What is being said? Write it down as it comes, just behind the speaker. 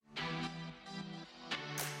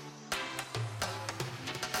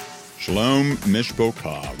Shalom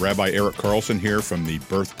Mishpocha. Rabbi Eric Carlson here from the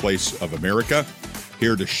birthplace of America,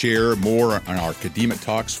 here to share more on our Kadima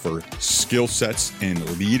Talks for skill sets in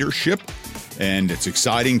leadership. And it's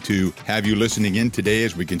exciting to have you listening in today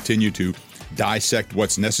as we continue to dissect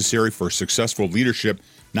what's necessary for successful leadership,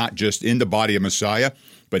 not just in the body of Messiah,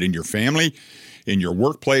 but in your family, in your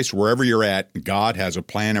workplace, wherever you're at. God has a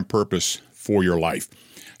plan and purpose for your life.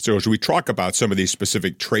 So as we talk about some of these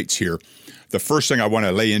specific traits here, the first thing I want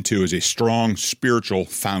to lay into is a strong spiritual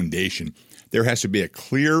foundation. There has to be a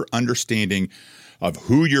clear understanding of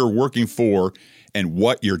who you're working for and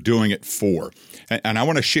what you're doing it for. And I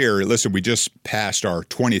want to share, listen, we just passed our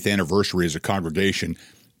 20th anniversary as a congregation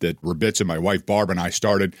that Rebitz and my wife Barb and I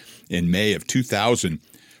started in May of 2000.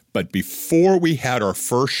 But before we had our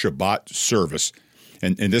first Shabbat service,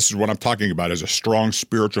 and this is what I'm talking about as a strong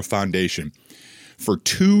spiritual foundation, for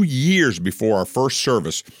 2 years before our first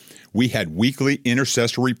service, we had weekly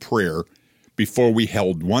intercessory prayer before we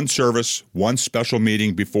held one service, one special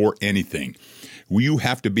meeting before anything. You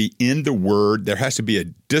have to be in the Word. There has to be a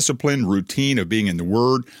disciplined routine of being in the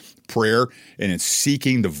Word, prayer, and it's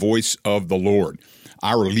seeking the voice of the Lord.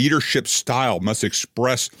 Our leadership style must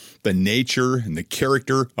express the nature and the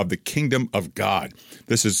character of the kingdom of God.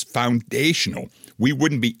 This is foundational. We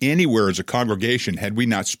wouldn't be anywhere as a congregation had we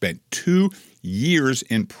not spent 2 years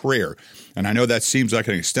in prayer. And I know that seems like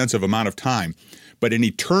an extensive amount of time, but in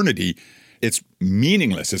eternity, it's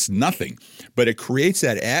meaningless. It's nothing. But it creates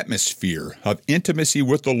that atmosphere of intimacy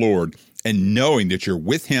with the Lord and knowing that you're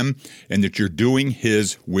with Him and that you're doing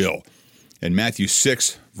His will. In Matthew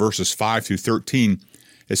 6, verses 5 through 13,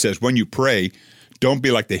 it says, "When you pray, don't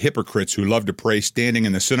be like the hypocrites who love to pray standing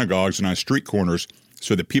in the synagogues and on street corners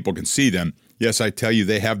so that people can see them. Yes, I tell you,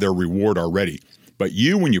 they have their reward already. But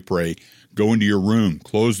you, when you pray, go into your room,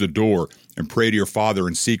 close the door, and pray to your Father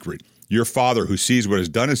in secret. Your Father who sees what is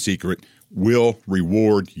done in secret will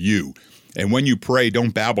reward you. And when you pray,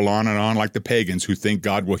 don't babble on and on like the pagans who think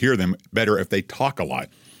God will hear them better if they talk a lot.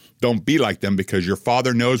 Don't be like them because your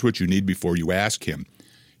Father knows what you need before you ask Him.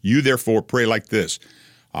 You therefore pray like this: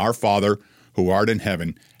 Our Father, who art in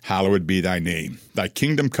heaven, hallowed be thy name. Thy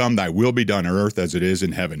kingdom come, thy will be done on earth as it is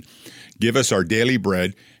in heaven. Give us our daily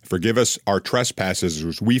bread. Forgive us our trespasses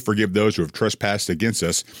as we forgive those who have trespassed against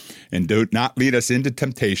us. And do not lead us into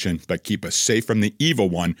temptation, but keep us safe from the evil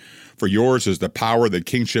one. For yours is the power, the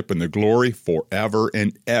kingship, and the glory forever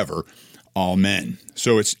and ever. Amen."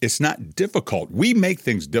 So it's not difficult. We make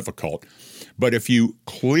things difficult. But if you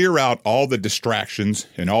clear out all the distractions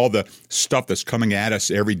and all the stuff that's coming at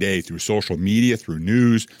us every day through social media, through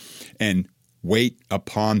news, and wait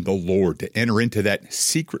upon the Lord to enter into that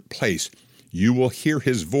secret place, you will hear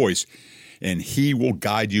His voice and He will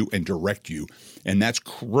guide you and direct you. And that's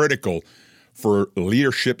critical for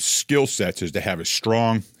leadership skill sets, is to have a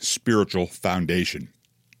strong spiritual foundation.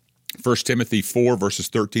 1 Timothy 4, verses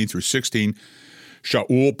 13 through 16,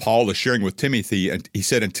 Paul is sharing with Timothy, and he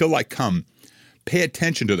said, "Until I come, pay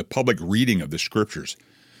attention to the public reading of the Scriptures.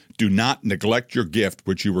 Do not neglect your gift,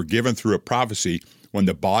 which you were given through a prophecy when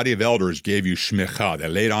the body of elders gave you shmicha, the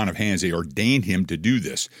laid on of hands. They ordained him to do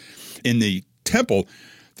this." In the temple,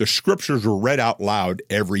 the Scriptures were read out loud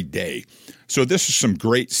every day. So this is some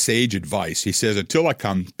great sage advice. He says, until I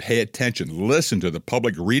come, pay attention. Listen to the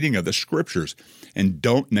public reading of the Scriptures, and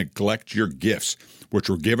don't neglect your gifts, which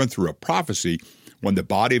were given through a prophecy when the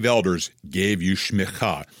body of elders gave you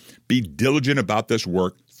shmicha. Be diligent about this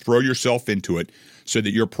work. Throw yourself into it so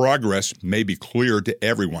that your progress may be clear to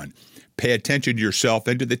everyone. Pay attention to yourself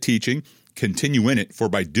and to the teaching. Continue in it, for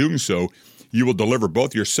by doing so, you will deliver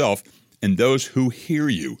both yourself and those who hear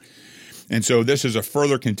you. And so this is a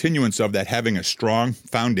further continuance of that, having a strong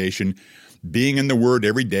foundation, being in the Word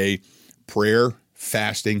every day, prayer,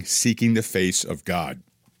 fasting, seeking the face of God.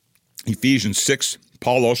 Ephesians 6,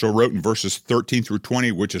 Paul also wrote in verses 13 through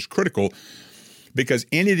 20, which is critical, because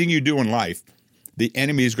anything you do in life, the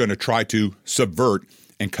enemy is going to try to subvert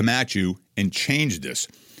and come at you and change this.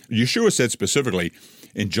 Yeshua said specifically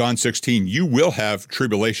in John 16, you will have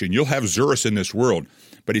tribulation. You'll have Zerus in this world.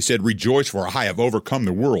 But he said, rejoice, for I have overcome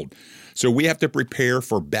the world. So we have to prepare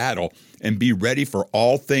for battle and be ready for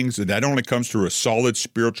all things, and that only comes through a solid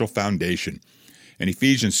spiritual foundation. In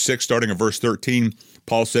Ephesians 6, starting at verse 13,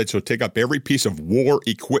 Paul said, so take up every piece of war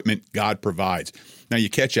equipment God provides. Now you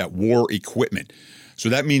catch that, war equipment. So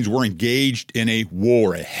that means we're engaged in a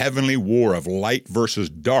war, a heavenly war of light versus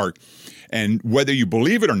dark. And whether you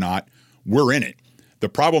believe it or not, we're in it. The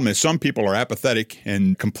problem is some people are apathetic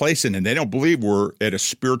and complacent, and they don't believe we're at a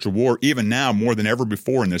spiritual war, even now more than ever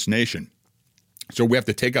before in this nation. So we have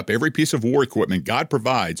to take up every piece of war equipment God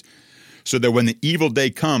provides so that when the evil day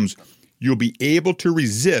comes, you'll be able to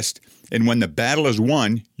resist, and when the battle is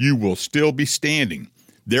won, you will still be standing.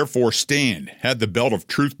 Therefore stand, have the belt of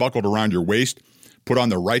truth buckled around your waist, put on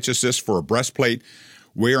the righteousness for a breastplate,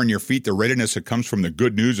 wear on your feet the readiness that comes from the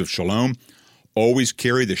good news of shalom. Always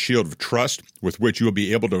carry the shield of trust, with which you will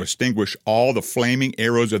be able to extinguish all the flaming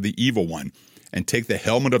arrows of the evil one, and take the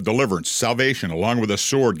helmet of deliverance, salvation, along with a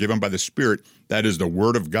sword given by the Spirit, that is the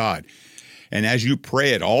word of God. And as you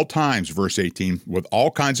pray at all times, verse 18, with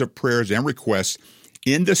all kinds of prayers and requests,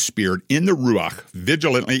 in the Spirit, in the Ruach,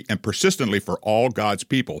 vigilantly and persistently for all God's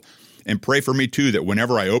people. And pray for me too, that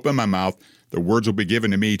whenever I open my mouth, the words will be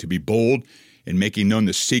given to me to be bold in making known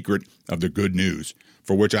the secret of the good news,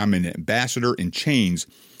 for which I'm an ambassador in chains.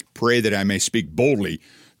 Pray that I may speak boldly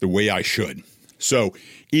the way I should. So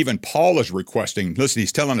even Paul is requesting, listen,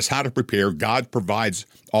 he's telling us how to prepare. God provides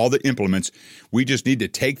all the implements. We just need to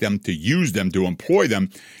take them, to use them, to employ them,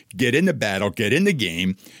 get in the battle, get in the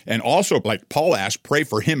game. And also, like Paul asked, pray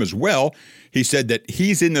for him as well. He said that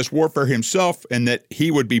he's in this warfare himself and that he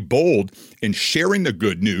would be bold in sharing the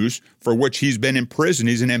good news for which he's been in prison.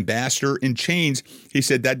 He's an ambassador in chains. He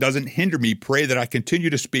said, that doesn't hinder me. Pray that I continue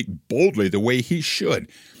to speak boldly the way he should.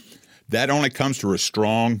 That only comes through a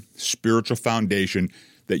strong spiritual foundation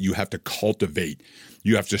that you have to cultivate.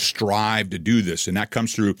 You have to strive to do this, and that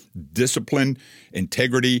comes through discipline,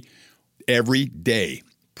 integrity, every day.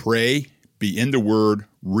 Pray, be in the Word,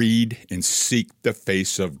 read, and seek the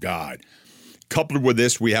face of God. Coupled with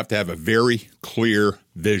this, we have to have a very clear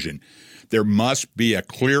vision. There must be a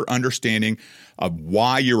clear understanding of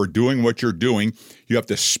why you are doing what you're doing. You have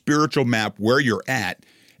to spiritual map where you're at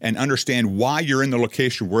and understand why you're in the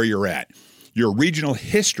location where you're at. Your regional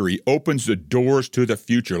history opens the doors to the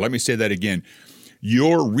future. Let me say that again.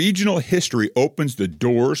 Your regional history opens the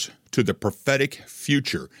doors to the prophetic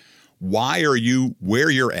future. Why are you where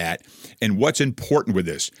you're at, and what's important with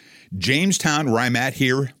this? Jamestown, where I'm at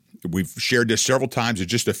here, we've shared this several times,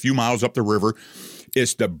 it's just a few miles up the river.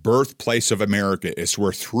 It's the birthplace of America. It's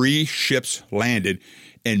where 3 ships landed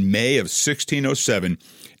in May of 1607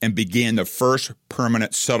 and began the first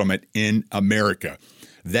permanent settlement in America.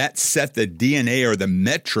 That set the DNA, or the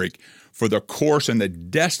metric, for the course and the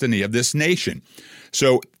destiny of this nation.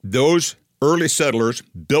 So those early settlers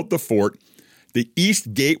built the fort. The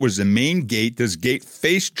East Gate was the main gate. This gate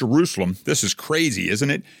faced Jerusalem. This is crazy, isn't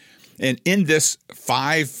it? And in this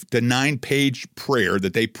 5 to 9 page prayer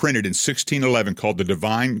that they printed in 1611 called the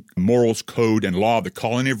Divine Morals Code and Law of the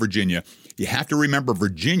Colony of Virginia, you have to remember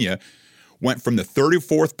Virginia went from the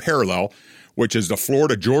 34th parallel, which is the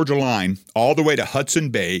Florida-Georgia line, all the way to Hudson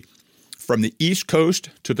Bay, from the East Coast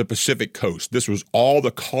to the Pacific Coast. This was all the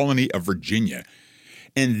colony of Virginia.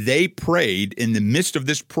 And they prayed in the midst of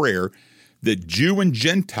this prayer that Jew and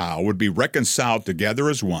Gentile would be reconciled together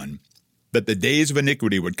as one, that the days of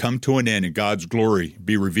iniquity would come to an end and God's glory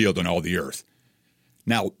be revealed on all the earth.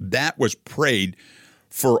 Now, that was prayed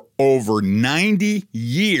for over 90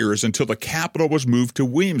 years until the capital was moved to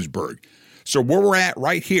Williamsburg. So where we're at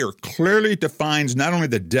right here clearly defines not only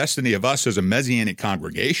the destiny of us as a Messianic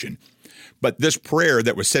congregation, but this prayer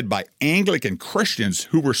that was said by Anglican Christians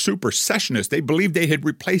who were supersessionists. They believed they had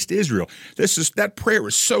replaced Israel. That prayer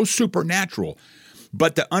is so supernatural.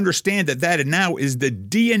 But to understand that now is the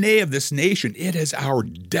DNA of this nation. It is our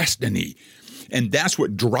destiny. And that's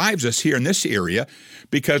what drives us here in this area,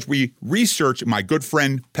 because we research. My good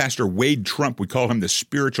friend, Pastor Wade Trump, we call him the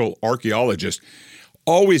spiritual archaeologist,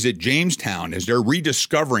 always at Jamestown as they're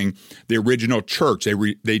rediscovering the original church.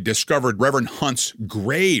 They discovered Reverend Hunt's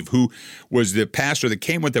grave, who was the pastor that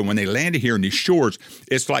came with them when they landed here in these shores.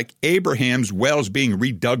 It's like Abraham's wells being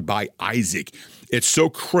redug by Isaac. It's so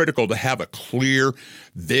critical to have a clear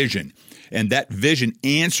vision. And that vision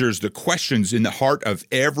answers the questions in the heart of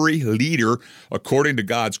every leader according to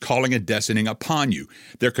God's calling and destiny upon you.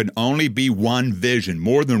 There can only be one vision.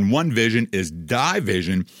 More than one vision is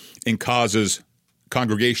division and causes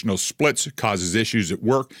congregational splits, causes issues at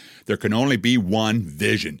work. There can only be one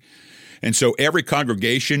vision. And so every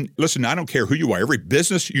congregation, listen, I don't care who you are, every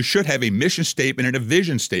business, you should have a mission statement and a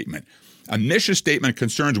vision statement. A mission statement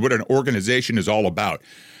concerns what an organization is all about.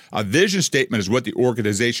 A vision statement is what the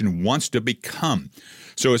organization wants to become.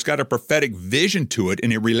 So it's got a prophetic vision to it,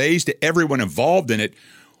 and it relays to everyone involved in it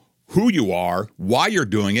who you are, why you're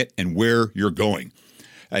doing it, and where you're going.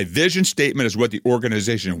 A vision statement is what the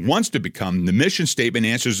organization wants to become. The mission statement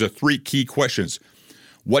answers the 3 key questions.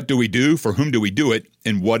 What do we do? For whom do we do it?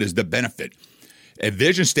 And what is the benefit? A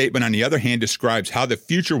vision statement, on the other hand, describes how the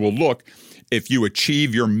future will look if you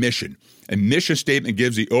achieve your mission. A mission statement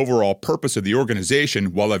gives the overall purpose of the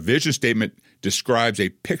organization, while a vision statement describes a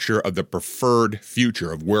picture of the preferred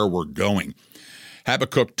future of where we're going.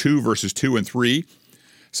 Habakkuk 2, verses 2 and 3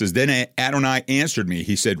 says, Then Adonai answered me.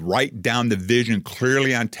 He said, Write down the vision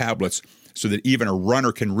clearly on tablets so that even a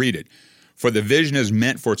runner can read it. For the vision is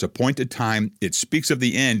meant for its appointed time. It speaks of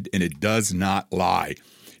the end, and it does not lie.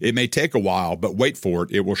 It may take a while, but wait for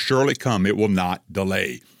it. It will surely come. It will not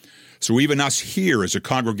delay. So even us here as a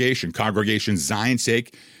Congregation Zion's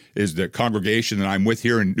Sake is the congregation that I'm with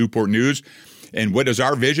here in Newport News. And what is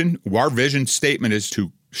our vision? Our vision statement is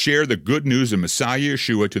to share the good news of Messiah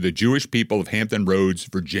Yeshua to the Jewish people of Hampton Roads,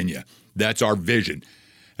 Virginia. That's our vision.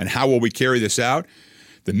 And how will we carry this out?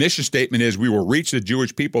 The mission statement is we will reach the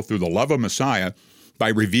Jewish people through the love of Messiah by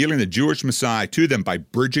revealing the Jewish Messiah to them, by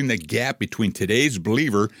bridging the gap between today's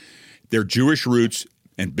believer, their Jewish roots,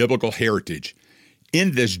 and biblical heritage.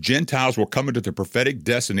 In this, Gentiles will come into the prophetic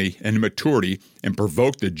destiny and maturity and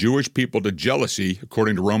provoke the Jewish people to jealousy,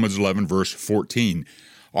 according to Romans 11, verse 14.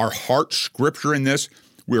 Our heart scripture in this,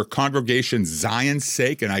 we are Congregation Zion's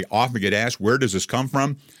Sake, and I often get asked, where does this come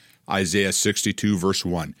from? Isaiah 62, verse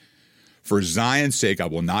 1. For Zion's sake I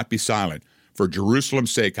will not be silent. For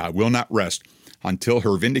Jerusalem's sake I will not rest, until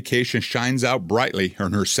her vindication shines out brightly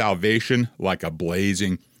and her salvation like a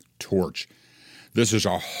blazing torch. This is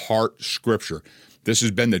our heart scripture. This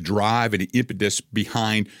has been the drive and the impetus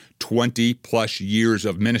behind 20-plus years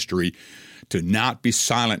of ministry, to not be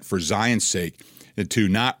silent for Zion's sake and to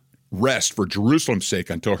not rest for Jerusalem's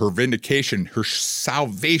sake until her vindication, her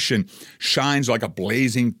salvation shines like a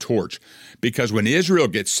blazing torch. Because when Israel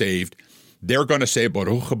gets saved, they're going to say,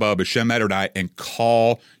 Baruch haba b'Shem Adonai, and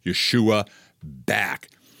call Yeshua back.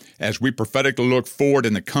 As we prophetically look forward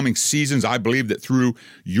in the coming seasons, I believe that through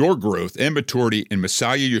your growth and maturity in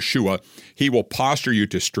Messiah Yeshua, He will posture you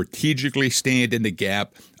to strategically stand in the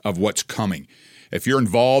gap of what's coming. If you're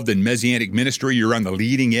involved in Messianic ministry, you're on the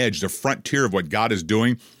leading edge, the frontier of what God is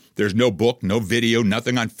doing. There's no book, no video,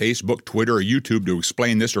 nothing on Facebook, Twitter, or YouTube to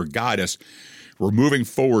explain this or guide us. We're moving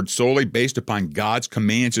forward solely based upon God's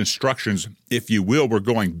commands, instructions. If you will, we're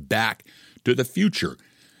going back to the future.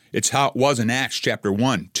 It's how it was in Acts chapter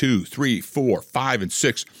 1, 2, 3, 4, 5, and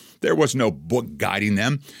 6. There was no book guiding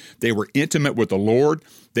them. They were intimate with the Lord.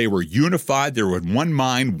 They were unified. They were in one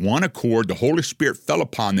mind, one accord. The Holy Spirit fell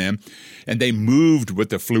upon them, and they moved with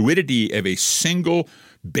the fluidity of a single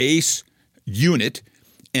base unit,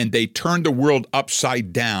 and they turned the world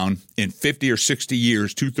upside down. In 50 or 60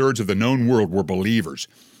 years, 2/3 of the known world were believers.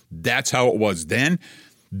 That's how it was then.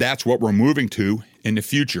 That's what we're moving to in the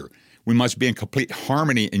future. We must be in complete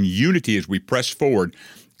harmony and unity as we press forward.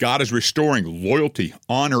 God is restoring loyalty,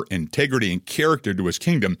 honor, integrity, and character to His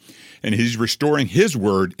kingdom, and He's restoring His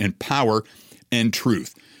word in power and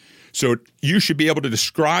truth. So you should be able to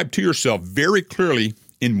describe to yourself very clearly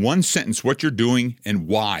in one sentence what you're doing and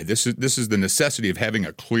why. This is the necessity of having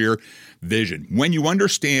a clear vision. When you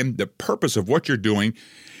understand the purpose of what you're doing,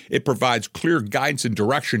 it provides clear guidance and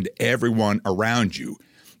direction to everyone around you.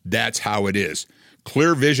 That's how it is.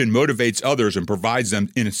 Clear vision motivates others and provides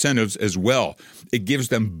them incentives as well. It gives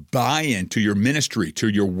them buy-in to your ministry, to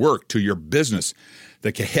your work, to your business.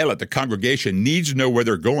 The Kehelet, the congregation, needs to know where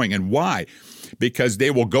they're going and why, because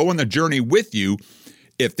they will go on the journey with you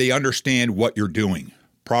if they understand what you're doing.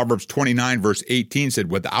 Proverbs 29, verse 18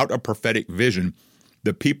 said, Without a prophetic vision,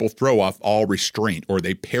 the people throw off all restraint, or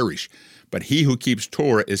they perish. But he who keeps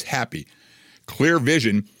Torah is happy. Clear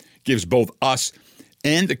vision gives both us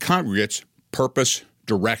and the congregates purpose,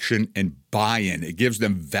 direction, and buy-in. It gives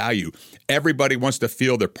them value. Everybody wants to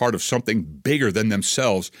feel they're part of something bigger than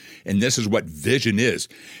themselves, and this is what vision is.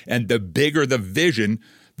 And the bigger the vision,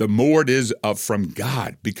 the more it is from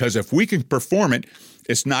God. Because if we can perform it,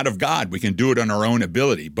 it's not of God. We can do it on our own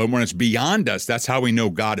ability. But when it's beyond us, that's how we know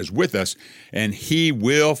God is with us, and He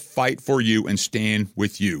will fight for you and stand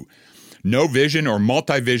with you. No vision or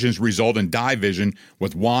multi-visions result in division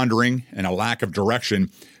with wandering and a lack of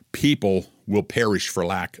direction. People will perish for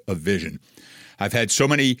lack of vision. I've had so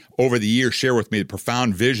many over the years share with me the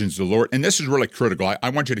profound visions of the Lord, and this is really critical. I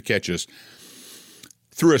want you to catch this.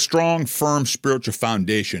 Through a strong, firm spiritual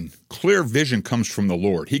foundation, clear vision comes from the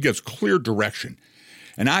Lord. He gives clear direction.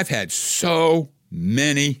 And I've had so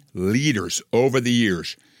many leaders over the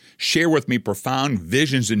years share with me profound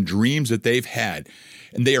visions and dreams that they've had.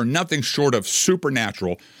 And they are nothing short of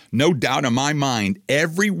supernatural. No doubt in my mind,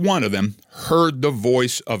 every one of them heard the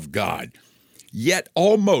voice of God. Yet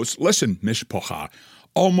almost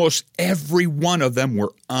every one of them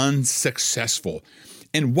were unsuccessful.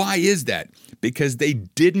 And why is that? Because they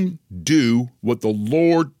didn't do what the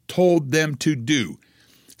Lord told them to do.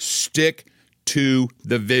 Stick to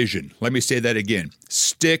the vision. Let me say that again.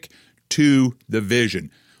 Stick to the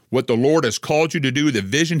vision. what the Lord has called you to do, the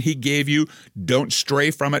vision he gave you. Don't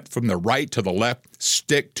stray from it from the right to the left.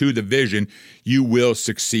 Stick to the vision. You will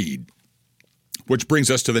succeed. Which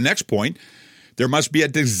brings us to the next point. There must be a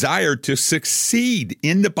desire to succeed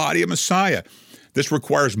in the body of Messiah. This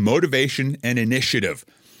requires motivation and initiative.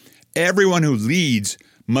 Everyone who leads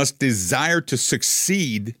must desire to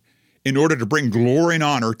succeed in order to bring glory and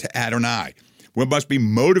honor to Adonai. We must be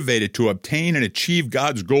motivated to obtain and achieve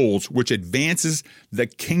God's goals, which advances the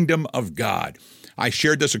kingdom of God. I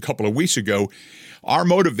shared this a couple of weeks ago. Our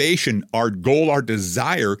motivation, our goal, our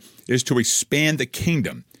desire is to expand the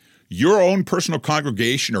kingdom. Your own personal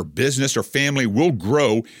congregation or business or family will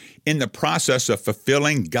grow in the process of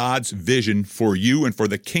fulfilling God's vision for you and for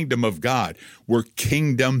the kingdom of God. We're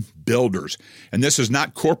kingdom builders. And this is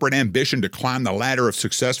not corporate ambition to climb the ladder of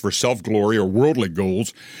success for self-glory or worldly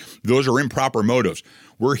goals. Those are improper motives.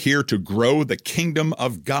 We're here to grow the kingdom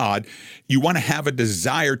of God. You want to have a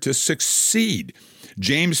desire to succeed.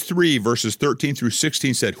 James 3, verses 13 through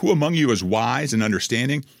 16 said, "Who among you is wise and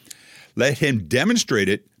understanding? Let him demonstrate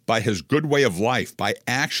it by his good way of life, by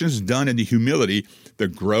actions done in the humility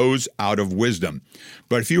that grows out of wisdom.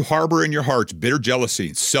 But if you harbor in your hearts bitter jealousy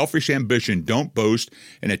and selfish ambition, don't boast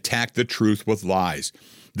and attack the truth with lies.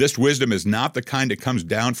 This wisdom is not the kind that comes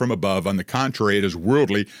down from above. On the contrary, it is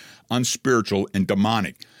worldly, unspiritual, and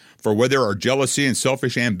demonic. For where there are jealousy and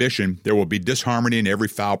selfish ambition, there will be disharmony in every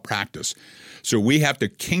foul practice." So we have to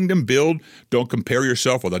kingdom build. Don't compare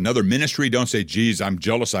yourself with another ministry. Don't say, geez, I'm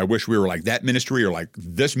jealous. I wish we were like that ministry or like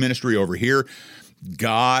this ministry over here.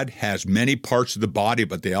 God has many parts of the body,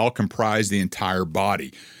 but they all comprise the entire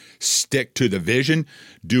body. Stick to the vision.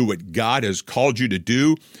 Do what God has called you to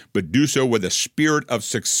do, but do so with a spirit of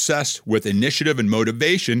success, with initiative and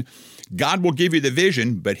motivation. God will give you the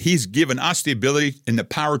vision, but he's given us the ability and the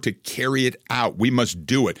power to carry it out. We must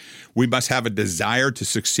do it. We must have a desire to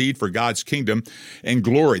succeed for God's kingdom and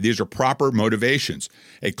glory. These are proper motivations.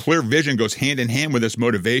 A clear vision goes hand in hand with this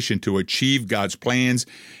motivation to achieve God's plans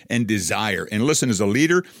and desire. And listen, as a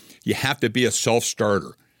leader, you have to be a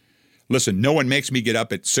self-starter. Listen, no one makes me get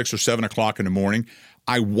up at 6 or 7 o'clock in the morning.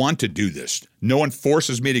 I want to do this. No one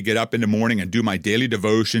forces me to get up in the morning and do my daily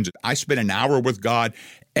devotions. I spend an hour with God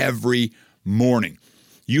every morning.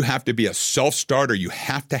 You have to be a self-starter. You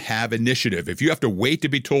have to have initiative. If you have to wait to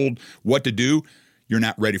be told what to do, you're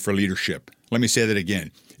not ready for leadership. Let me say that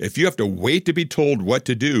again. If you have to wait to be told what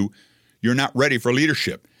to do, you're not ready for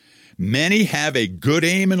leadership. Many have a good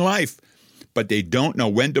aim in life, but they don't know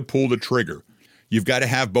when to pull the trigger. You've got to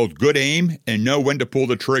have both good aim and know when to pull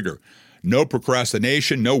the trigger. No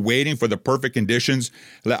procrastination, no waiting for the perfect conditions.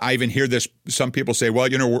 I even hear this, some people say, well,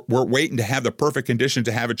 we're waiting to have the perfect conditions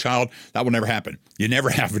to have a child. That will never happen. You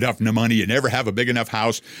never have enough money. You never have a big enough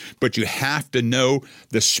house. But you have to know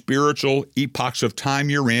the spiritual epochs of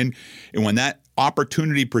time you're in. And when that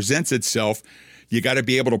opportunity presents itself, you got to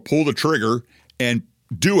be able to pull the trigger and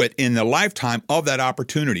do it in the lifetime of that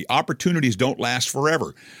opportunity. Opportunities don't last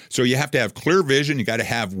forever. So you have to have clear vision. You got to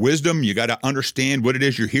have wisdom. You got to understand what it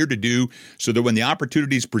is you're here to do so that when the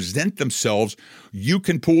opportunities present themselves, you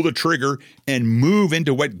can pull the trigger and move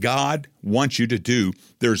into what God wants you to do.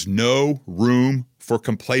 There's no room for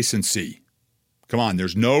complacency. Come on,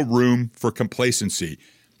 there's no room for complacency.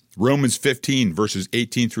 Romans 15, verses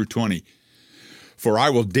 18 through 20. For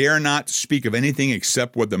I will dare not speak of anything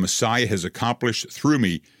except what the Messiah has accomplished through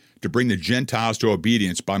me to bring the Gentiles to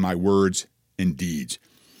obedience by my words and deeds.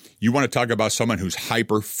 You want to talk about someone who's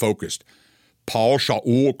hyper-focused. Paul,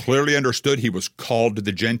 Shaul, clearly understood he was called to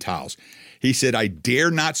the Gentiles. He said, I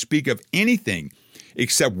dare not speak of anything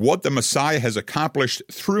except what the Messiah has accomplished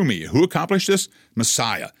through me. Who accomplished this?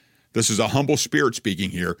 Messiah. This is a humble spirit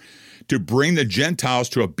speaking here. To bring the Gentiles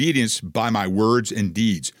to obedience by my words and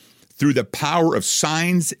deeds. Through the power of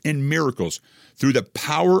signs and miracles, through the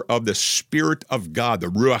power of the Spirit of God, the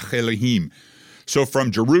Ruach Elohim. So from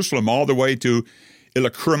Jerusalem all the way to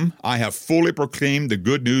Illyricum, I have fully proclaimed the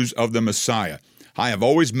good news of the Messiah. I have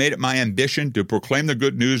always made it my ambition to proclaim the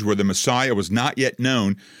good news where the Messiah was not yet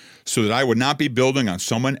known, so that I would not be building on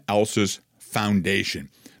someone else's foundation.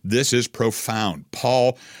 This is profound.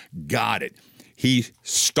 Paul got it. He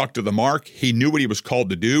stuck to the mark. He knew what he was called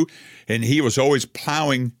to do, and he was always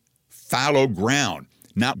plowing fallow ground,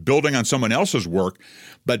 not building on someone else's work,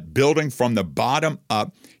 but building from the bottom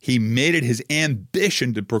up. He made it his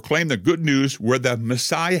ambition to proclaim the good news where the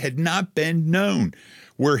Messiah had not been known,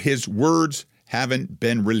 where his words haven't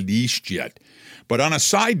been released yet. But on a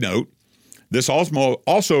side note, this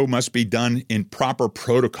also must be done in proper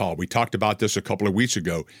protocol. We talked about this a couple of weeks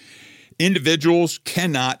ago. Individuals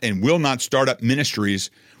cannot and will not start up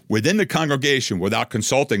ministries within the congregation without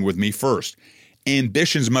consulting with me first.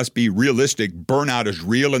 Ambitions must be realistic. Burnout is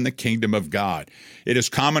real in the kingdom of God. It is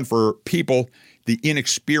common for people, the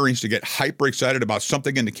inexperienced, to get hyper excited about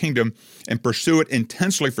something in the kingdom and pursue it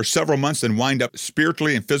intensely for several months and wind up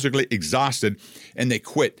spiritually and physically exhausted, and they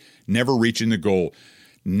quit, never reaching the goal.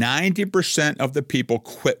 90% of the people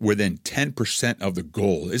quit within 10% of the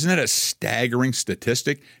goal. Isn't that a staggering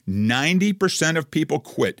statistic? 90% of people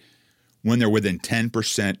quit when they're within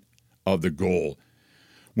 10% of the goal.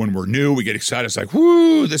 When we're new, we get excited. It's like,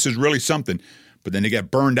 whoo, this is really something. But then they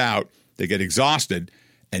get burned out, they get exhausted,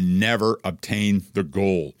 and never obtain the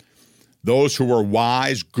goal. Those who are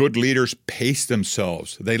wise, good leaders pace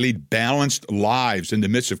themselves. They lead balanced lives in the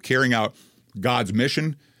midst of carrying out God's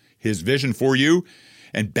mission, His vision for you,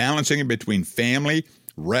 and balancing it between family,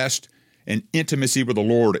 rest, and intimacy with the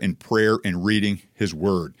Lord in prayer and reading His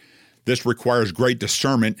Word. This requires great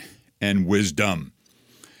discernment and wisdom.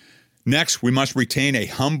 Next, we must retain a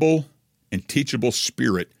humble and teachable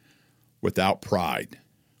spirit without pride.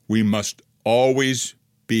 We must always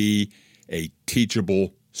be a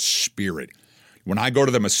teachable spirit. When I go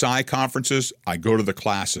to the Messiah conferences, I go to the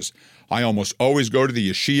classes. I almost always go to the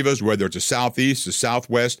yeshivas, whether it's the Southeast, the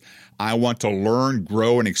Southwest. I want to learn,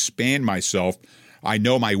 grow, and expand myself. I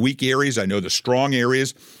know my weak areas, I know the strong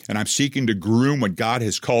areas, and I'm seeking to groom what God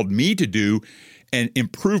has called me to do and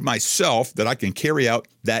improve myself that I can carry out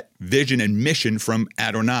that vision and mission from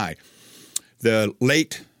Adonai. The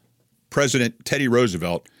late President Teddy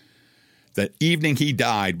Roosevelt, the evening he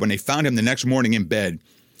died, when they found him the next morning in bed,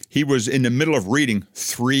 he was in the middle of reading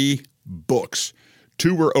 3 books.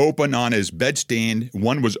 2 were open on his bedstand.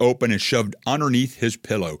 1 was open and shoved underneath his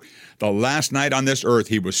pillow. The last night on this earth,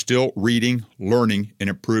 he was still reading, learning, and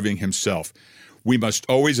improving himself. We must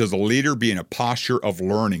always, as a leader, be in a posture of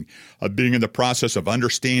learning, of being in the process of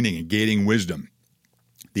understanding and gaining wisdom.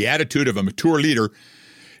 The attitude of a mature leader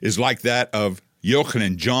is like that of Yochanan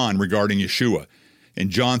and John regarding Yeshua. In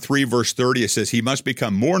John 3, verse 30, it says, "He must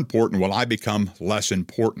become more important while I become less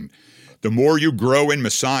important." The more you grow in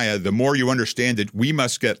Messiah, the more you understand that we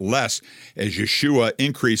must get less as Yeshua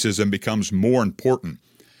increases and becomes more important.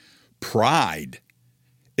 Pride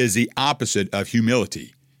is the opposite of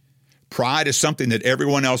humility. Pride is something that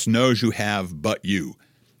everyone else knows you have but you.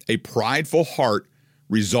 A prideful heart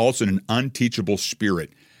results in an unteachable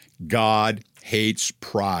spirit. God hates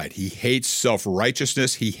pride. He hates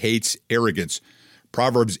self-righteousness. He hates arrogance.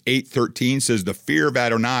 Proverbs 8:13 says, "The fear of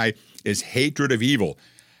Adonai is hatred of evil."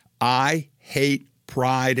 I hate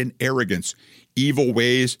pride and arrogance, evil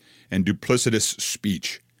ways, and duplicitous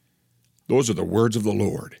speech. Those are the words of the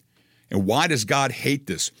Lord. And why does God hate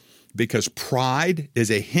this? Because pride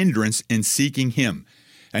is a hindrance in seeking Him.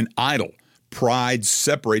 An idol, pride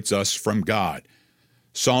separates us from God.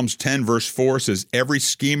 Psalms 10 verse 4 says, "Every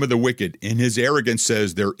scheme of the wicked in his arrogance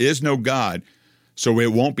says, there is no God, so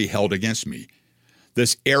it won't be held against me."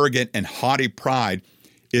 This arrogant and haughty pride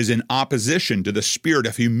is in opposition to the spirit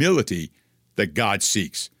of humility that God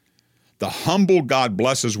seeks. The humble God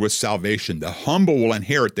blesses with salvation. The humble will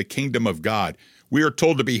inherit the kingdom of God. We are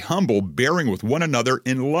told to be humble, bearing with one another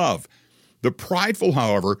in love. The prideful,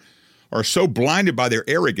 however, are so blinded by their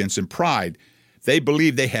arrogance and pride, they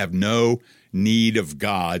believe they have no need of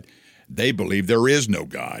God. They believe there is no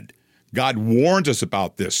God. God warns us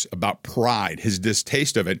about this, about pride, His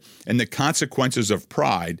distaste of it, and the consequences of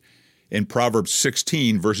pride in Proverbs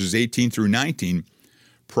 16, verses 18 through 19.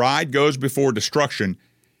 Pride goes before destruction,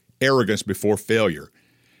 arrogance before failure.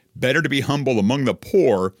 Better to be humble among the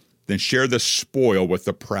poor than share the spoil with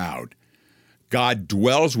the proud. God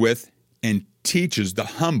dwells with and teaches the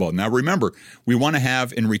humble. Now remember, we want to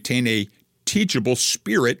have and retain a teachable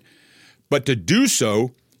spirit, but to do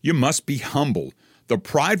so, you must be humble. The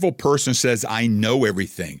prideful person says, "I know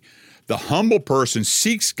everything." The humble person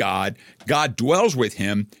seeks God, God dwells with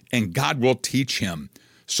him, and God will teach him.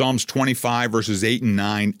 Psalms 25, verses 8 and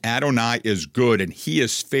 9, "Adonai is good, and He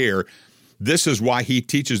is fair. This is why He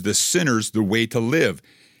teaches the sinners the way to live,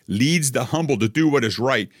 leads the humble to do what is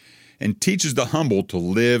right, and teaches the humble to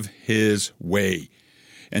live His way."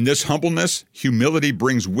 And this humbleness, humility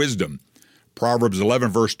brings wisdom. Proverbs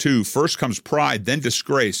 11, verse 2, "First comes pride, then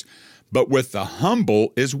disgrace, but with the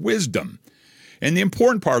humble is wisdom." And the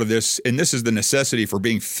important part of this, and this is the necessity for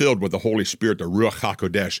being filled with the Holy Spirit, the Ruach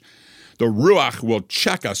HaKodesh. The Ruach will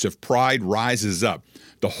check us if pride rises up.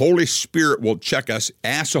 The Holy Spirit will check us.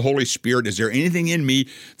 Ask the Holy Spirit, is there anything in me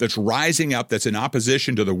that's rising up that's in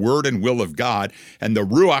opposition to the word and will of God? And the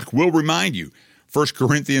Ruach will remind you. 1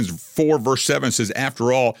 Corinthians 4, verse 7 says,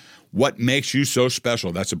 "After all, what makes you so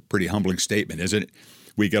special?" That's a pretty humbling statement, isn't it?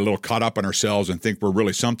 we get a little caught up in ourselves and think we're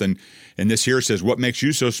really something. And this here says, what makes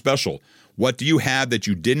you so special? What do you have that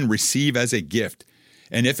you didn't receive as a gift?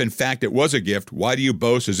 And if in fact it was a gift, why do you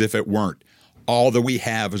boast as if it weren't? All that we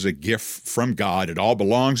have is a gift from God. It all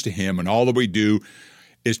belongs to Him, and all that we do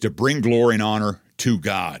is to bring glory and honor to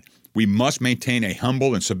God. We must maintain a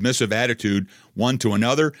humble and submissive attitude one to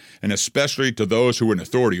another, and especially to those who are in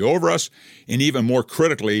authority over us, and even more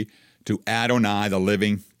critically, to Adonai, the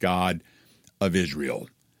living God of Israel.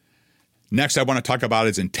 Next, I want to talk about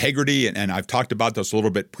is integrity, and I've talked about this a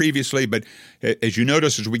little bit previously, but as you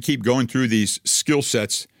notice, as we keep going through these skill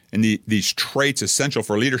sets and these traits essential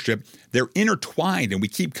for leadership, they're intertwined, and we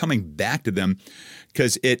keep coming back to them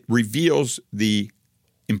because it reveals the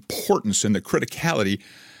importance and the criticality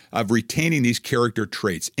of retaining these character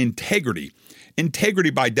traits. Integrity. Integrity,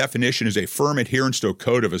 by definition, is a firm adherence to a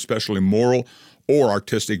code of especially moral or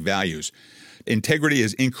artistic values. Integrity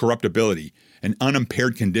is incorruptibility, an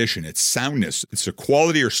unimpaired condition. It's soundness. It's a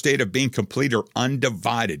quality or state of being complete or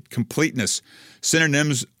undivided. Completeness.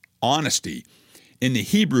 Synonyms: honesty. In the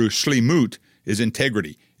Hebrew, shlemut is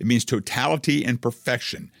integrity. It means totality and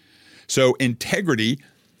perfection. So integrity,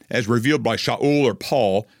 as revealed by Shaul or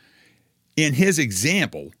Paul, in his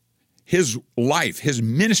example, his life, his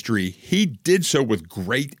ministry, he did so with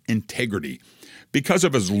great integrity. Because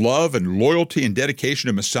of his love and loyalty and dedication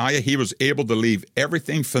to Messiah, he was able to leave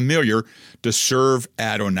everything familiar to serve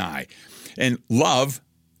Adonai. And love,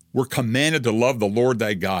 we're commanded to love the Lord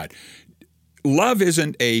thy God. Love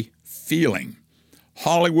isn't a feeling.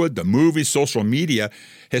 Hollywood, the movies, social media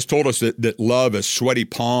has told us that love is sweaty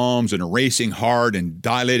palms and a racing heart and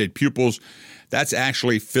dilated pupils. That's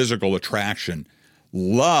actually physical attraction.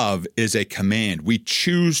 Love is a command. We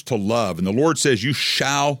choose to love. And the Lord says, you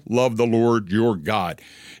shall love the Lord your God.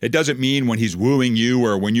 It doesn't mean when He's wooing you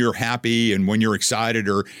or when you're happy and when you're excited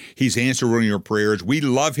or He's answering your prayers. We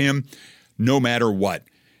love Him no matter what.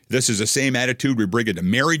 This is the same attitude we bring into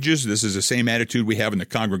marriages. This is the same attitude we have in the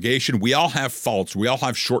congregation. We all have faults. We all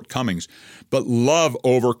have shortcomings. But love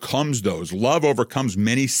overcomes those. Love overcomes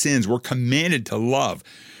many sins. We're commanded to love.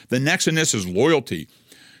 The next in this is loyalty.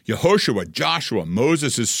 Yehoshua, Joshua,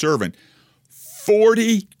 Moses' servant,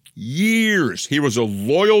 40 years. He was a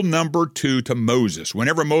loyal number 2 to Moses.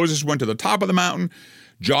 Whenever Moses went to the top of the mountain,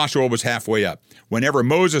 Joshua was halfway up. Whenever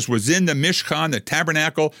Moses was in the Mishkan, the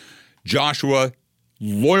tabernacle, Joshua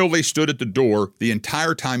loyally stood at the door the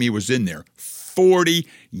entire time he was in there. 40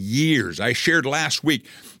 years. I shared last week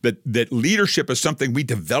that leadership is something we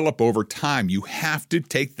develop over time. You have to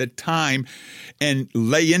take the time and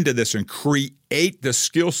lay into this and create the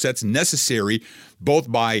skill sets necessary,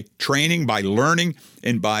 both by training, by learning,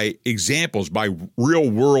 and by examples, by real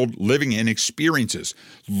world living and experiences.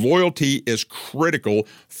 Loyalty is critical.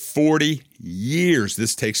 40 years.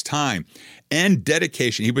 This takes time. And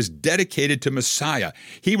dedication. He was dedicated to Messiah.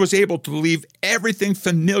 He was able to leave everything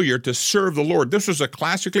familiar to serve the Lord. This was a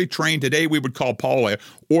classically trained, today we would call Paul an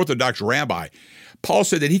Orthodox rabbi. Paul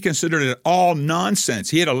said that he considered it all nonsense.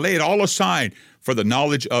 He had to lay it all aside for the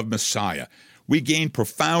knowledge of Messiah. We gain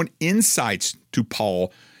profound insights to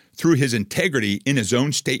Paul through his integrity in his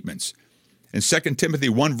own statements. In 2 Timothy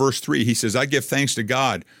 1 verse 3, he says, I give thanks to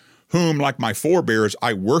God, whom, like my forebears,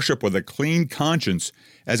 I worship with a clean conscience,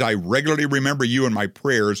 as I regularly remember you in my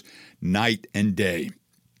prayers night and day.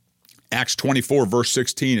 Acts 24, verse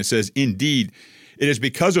 16, it says, Indeed, it is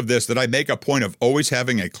because of this that I make a point of always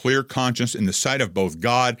having a clear conscience in the sight of both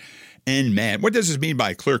God and man. What does this mean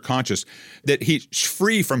by a clear conscience? That he's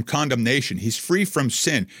free from condemnation. He's free from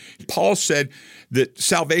sin. Paul said that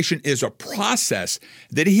salvation is a process,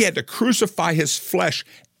 that he had to crucify his flesh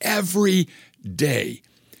every day.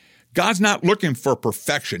 God's not looking for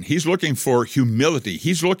perfection. He's looking for humility.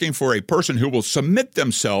 He's looking for a person who will submit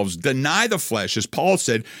themselves, deny the flesh, as Paul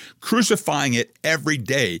said, crucifying it every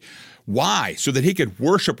day. Why? So that he could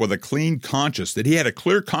worship with a clean conscience, that he had a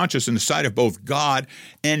clear conscience in the sight of both God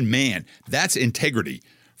and man. That's integrity.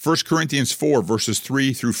 1 Corinthians 4, verses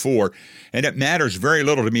 3 through 4. And it matters very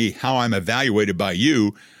little to me how I'm evaluated by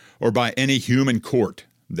you or by any human court.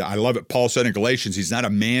 I love it. Paul said in Galatians, he's not a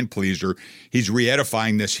man pleaser. He's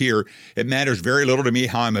re-edifying this here. It matters very little to me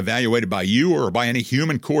how I'm evaluated by you or by any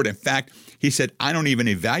human court. In fact, he said, I don't even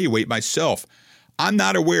evaluate myself. I'm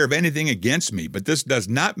not aware of anything against me, but this does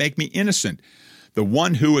not make me innocent. The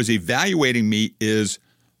one who is evaluating me is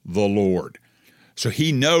the Lord. So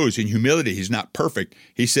he knows in humility he's not perfect.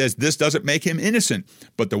 He says this doesn't make him innocent,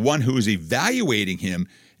 but the one who is evaluating him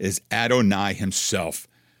is Adonai himself.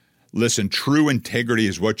 Listen, true integrity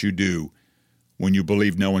is what you do when you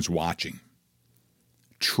believe no one's watching.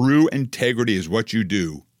 True integrity is what you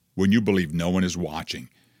do when you believe no one is watching.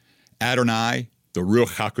 Adonai, The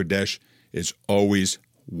Ruach HaKodesh is always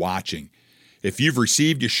watching. If you've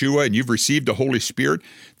received Yeshua and you've received the Holy Spirit,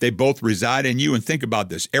 they both reside in you. And think about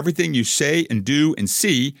this. Everything you say and do and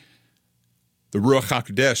see, the Ruach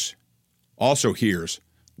HaKodesh also hears,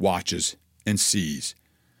 watches, and sees.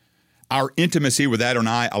 Our intimacy with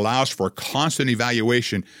Adonai allows for constant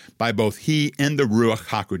evaluation by both he and the Ruach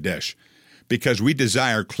HaKodesh, because we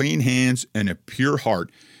desire clean hands and a pure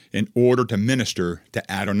heart in order to minister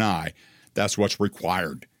to Adonai. That's what's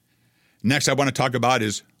required. Next I want to talk about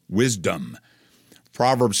is wisdom.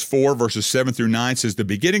 Proverbs 4, verses 7 through 9 says, the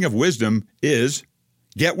beginning of wisdom is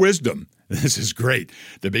get wisdom. This is great.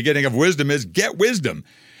 The beginning of wisdom is get wisdom.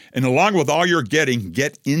 And along with all you're getting,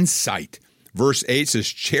 get insight. Verse 8 says,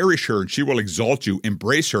 cherish her, and she will exalt you.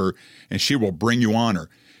 Embrace her, and she will bring you honor.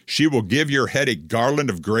 She will give your head a garland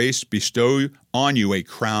of grace, bestow on you a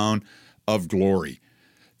crown of glory.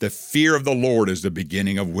 The fear of the Lord is the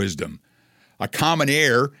beginning of wisdom. A common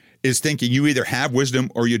error is thinking you either have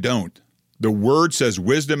wisdom or you don't. The word says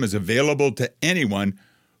wisdom is available to anyone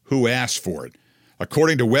who asks for it.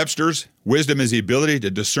 According to Webster's, wisdom is the ability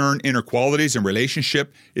to discern inner qualities in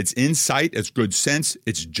relationship. It's insight, it's good sense,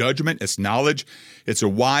 it's judgment, it's knowledge, it's a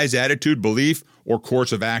wise attitude, belief, or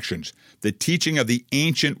course of actions. The teaching of the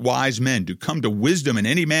ancient wise men. To come to wisdom in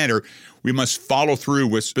any manner, we must follow through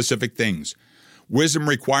with specific things. Wisdom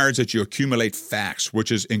requires that you accumulate facts,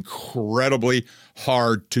 which is incredibly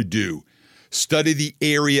hard to do. Study the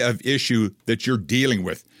area of issue that you're dealing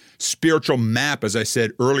with. Spiritual map, as I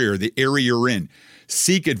said earlier, the area you're in.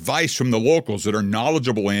 Seek advice from the locals that are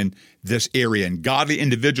knowledgeable in this area and godly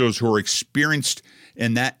individuals who are experienced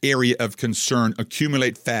in that area of concern.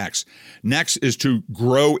 Accumulate facts. Next is to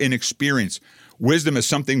grow in experience. Wisdom is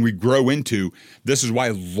something we grow into. This is why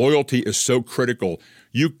loyalty is so critical.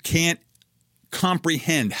 You can't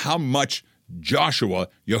comprehend how much Yehoshua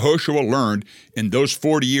learned in those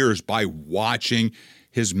 40 years by watching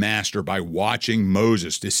his master, by watching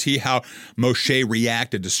Moses, to see how Moshe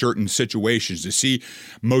reacted to certain situations, to see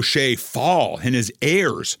Moshe fall and his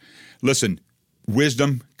heirs. Listen,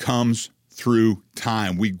 wisdom comes through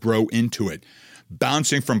time. We grow into it.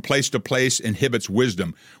 Bouncing from place to place inhibits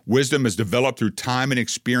wisdom. Wisdom is developed through time and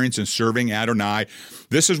experience in serving Adonai.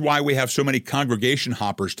 This is why we have so many congregation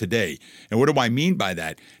hoppers today. And what do I mean by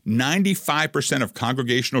that? 95% of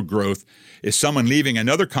congregational growth is someone leaving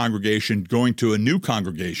another congregation going to a new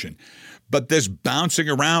congregation. But this bouncing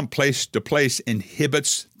around place to place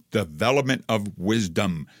inhibits development of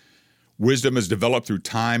wisdom. Wisdom is developed through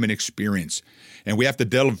time and experience. And we have to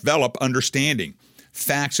develop understanding.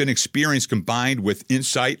 Facts and experience combined with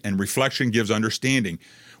insight and reflection gives understanding.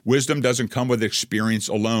 Wisdom doesn't come with experience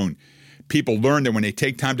alone. People learn that when they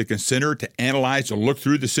take time to consider, to analyze, to look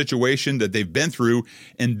through the situation that they've been through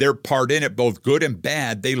and their part in it, both good and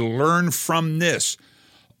bad, they learn from this.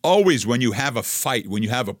 Always when you have a fight, when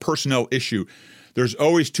you have a personnel issue, there's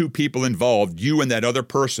always two people involved, you and that other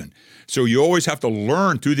person. So you always have to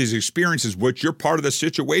learn through these experiences what your part of the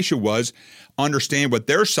situation was, understand what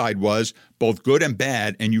their side was, both good and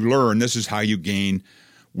bad, and you learn. This is how you gain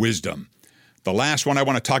wisdom. The last one I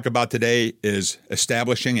want to talk about today is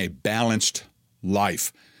establishing a balanced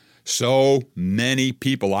life. So many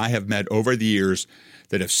people I have met over the years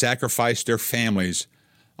that have sacrificed their families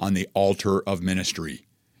on the altar of ministry.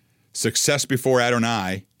 Success before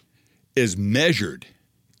Adonai is measured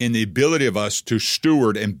in the ability of us to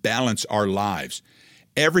steward and balance our lives.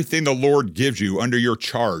 Everything the Lord gives you under your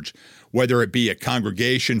charge, whether it be a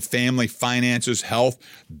congregation, family, finances, health,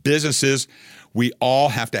 businesses, we all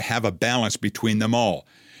have to have a balance between them all.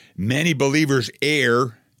 Many believers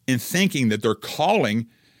err in thinking that their calling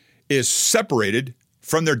is separated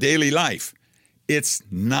from their daily life. It's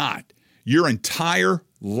not. Your entire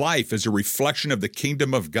life is a reflection of the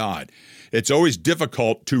kingdom of God. It's always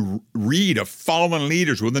difficult to read of fallen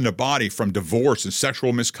leaders within the body from divorce and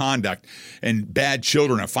sexual misconduct and bad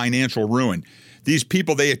children and financial ruin. These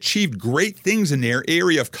people, they achieved great things in their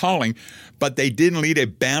area of calling, but they didn't lead a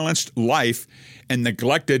balanced life and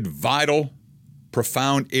neglected vital,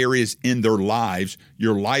 profound areas in their lives.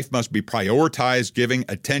 Your life must be prioritized, giving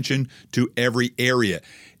attention to every area.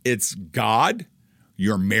 It's God,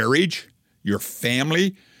 your marriage, your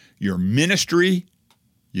family, your ministry.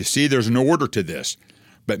 You see, there's an order to this.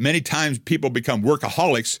 But many times people become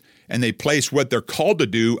workaholics and they place what they're called to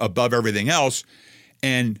do above everything else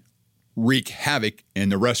and wreak havoc in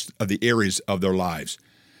the rest of the areas of their lives.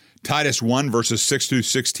 Titus 1, verses 6 through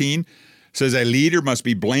 16 says, a leader must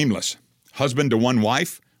be blameless, husband to one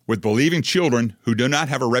wife, with believing children who do not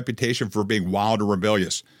have a reputation for being wild or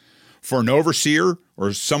rebellious. For an overseer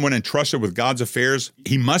or someone entrusted with God's affairs,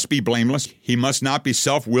 he must be blameless. He must not be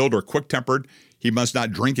self-willed or quick-tempered. He must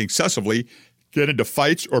not drink excessively, get into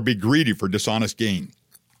fights, or be greedy for dishonest gain.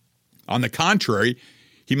 On the contrary,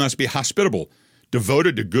 he must be hospitable,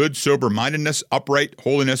 devoted to good, sober-mindedness, upright,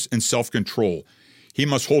 holiness, and self-control. He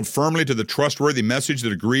must hold firmly to the trustworthy message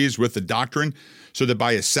that agrees with the doctrine, so that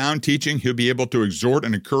by his sound teaching, he'll be able to exhort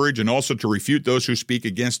and encourage and also to refute those who speak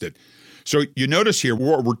against it. So you notice here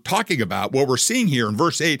what we're talking about, what we're seeing here in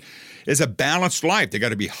verse 8 is a balanced life. They got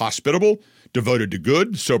to be hospitable, devoted to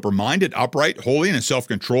good, sober-minded, upright, holy, and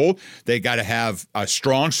self-control. They got to have a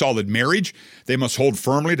strong, solid marriage. They must hold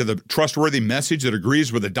firmly to the trustworthy message that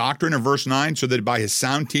agrees with the doctrine in verse 9, so that by his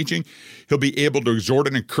sound teaching, he'll be able to exhort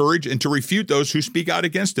and encourage and to refute those who speak out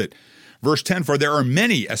against it. Verse 10, for there are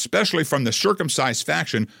many, especially from the circumcised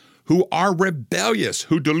faction, who are rebellious,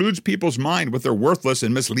 who deludes people's mind with their worthless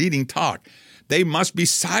and misleading talk. They must be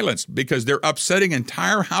silenced because they're upsetting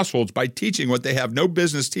entire households by teaching what they have no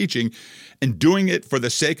business teaching and doing it for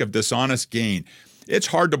the sake of dishonest gain. It's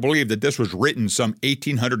hard to believe that this was written some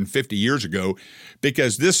 1,850 years ago,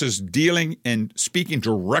 because this is dealing and speaking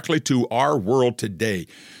directly to our world today.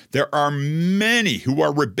 There are many who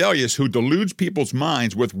are rebellious, who deludes people's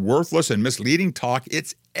minds with worthless and misleading talk.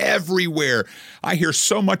 It's everywhere. I hear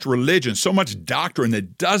so much religion, so much doctrine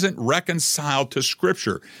that doesn't reconcile to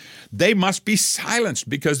Scripture. They must be silenced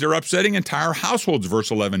because they're upsetting entire households,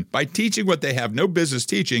 verse 11, by teaching what they have no business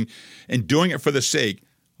teaching and doing it for the sake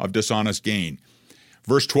of dishonest gain.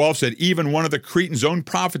 Verse 12 said, even one of the Cretans' own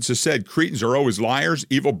prophets has said, Cretans are always liars,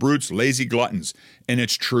 evil brutes, lazy gluttons. And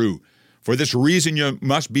it's true. For this reason, you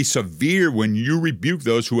must be severe when you rebuke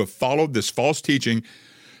those who have followed this false teaching,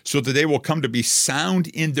 so that they will come to be sound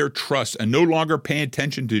in their trust and no longer pay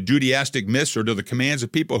attention to Judaistic myths or to the commands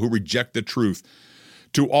of people who reject the truth.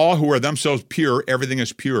 To all who are themselves pure, everything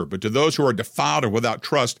is pure. But to those who are defiled and without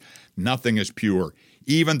trust, nothing is pure.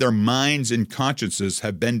 Even their minds and consciences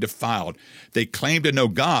have been defiled. They claim to know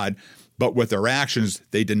God, but with their actions,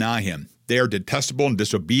 they deny him. They are detestable and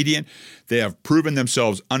disobedient. They have proven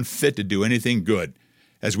themselves unfit to do anything good.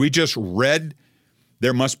 As we just read,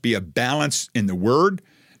 there must be a balance in the word,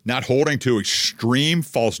 not holding to extreme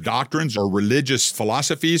false doctrines or religious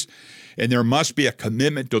philosophies, and there must be a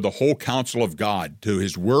commitment to the whole counsel of God, to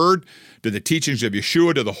his word, to the teachings of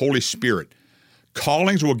Yeshua, to the Holy Spirit.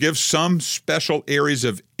 Callings will give some special areas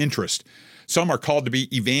of interest. Some are called to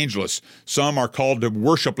be evangelists. Some are called to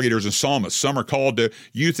worship leaders and psalmists. Some are called to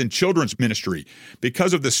youth and children's ministry.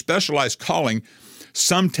 Because of the specialized calling,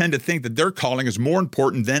 some tend to think that their calling is more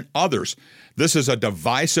important than others. This is a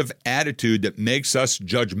divisive attitude that makes us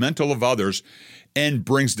judgmental of others and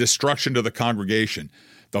brings destruction to the congregation.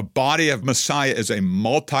 The body of Messiah is a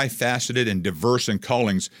multifaceted and diverse in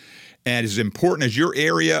callings, and as important as your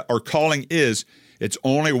area or calling is, it's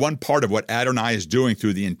only one part of what Adonai is doing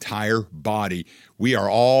through the entire body. We are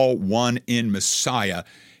all one in Messiah,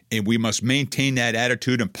 and we must maintain that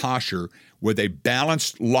attitude and posture with a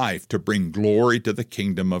balanced life to bring glory to the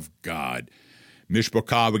kingdom of God.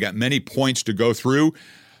 Mishpachah, we got many points to go through.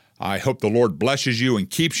 I hope the Lord blesses you and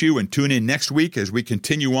keeps you, and tune in next week as we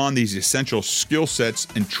continue on these essential skill sets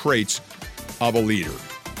and traits of a leader.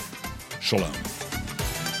 Shalom.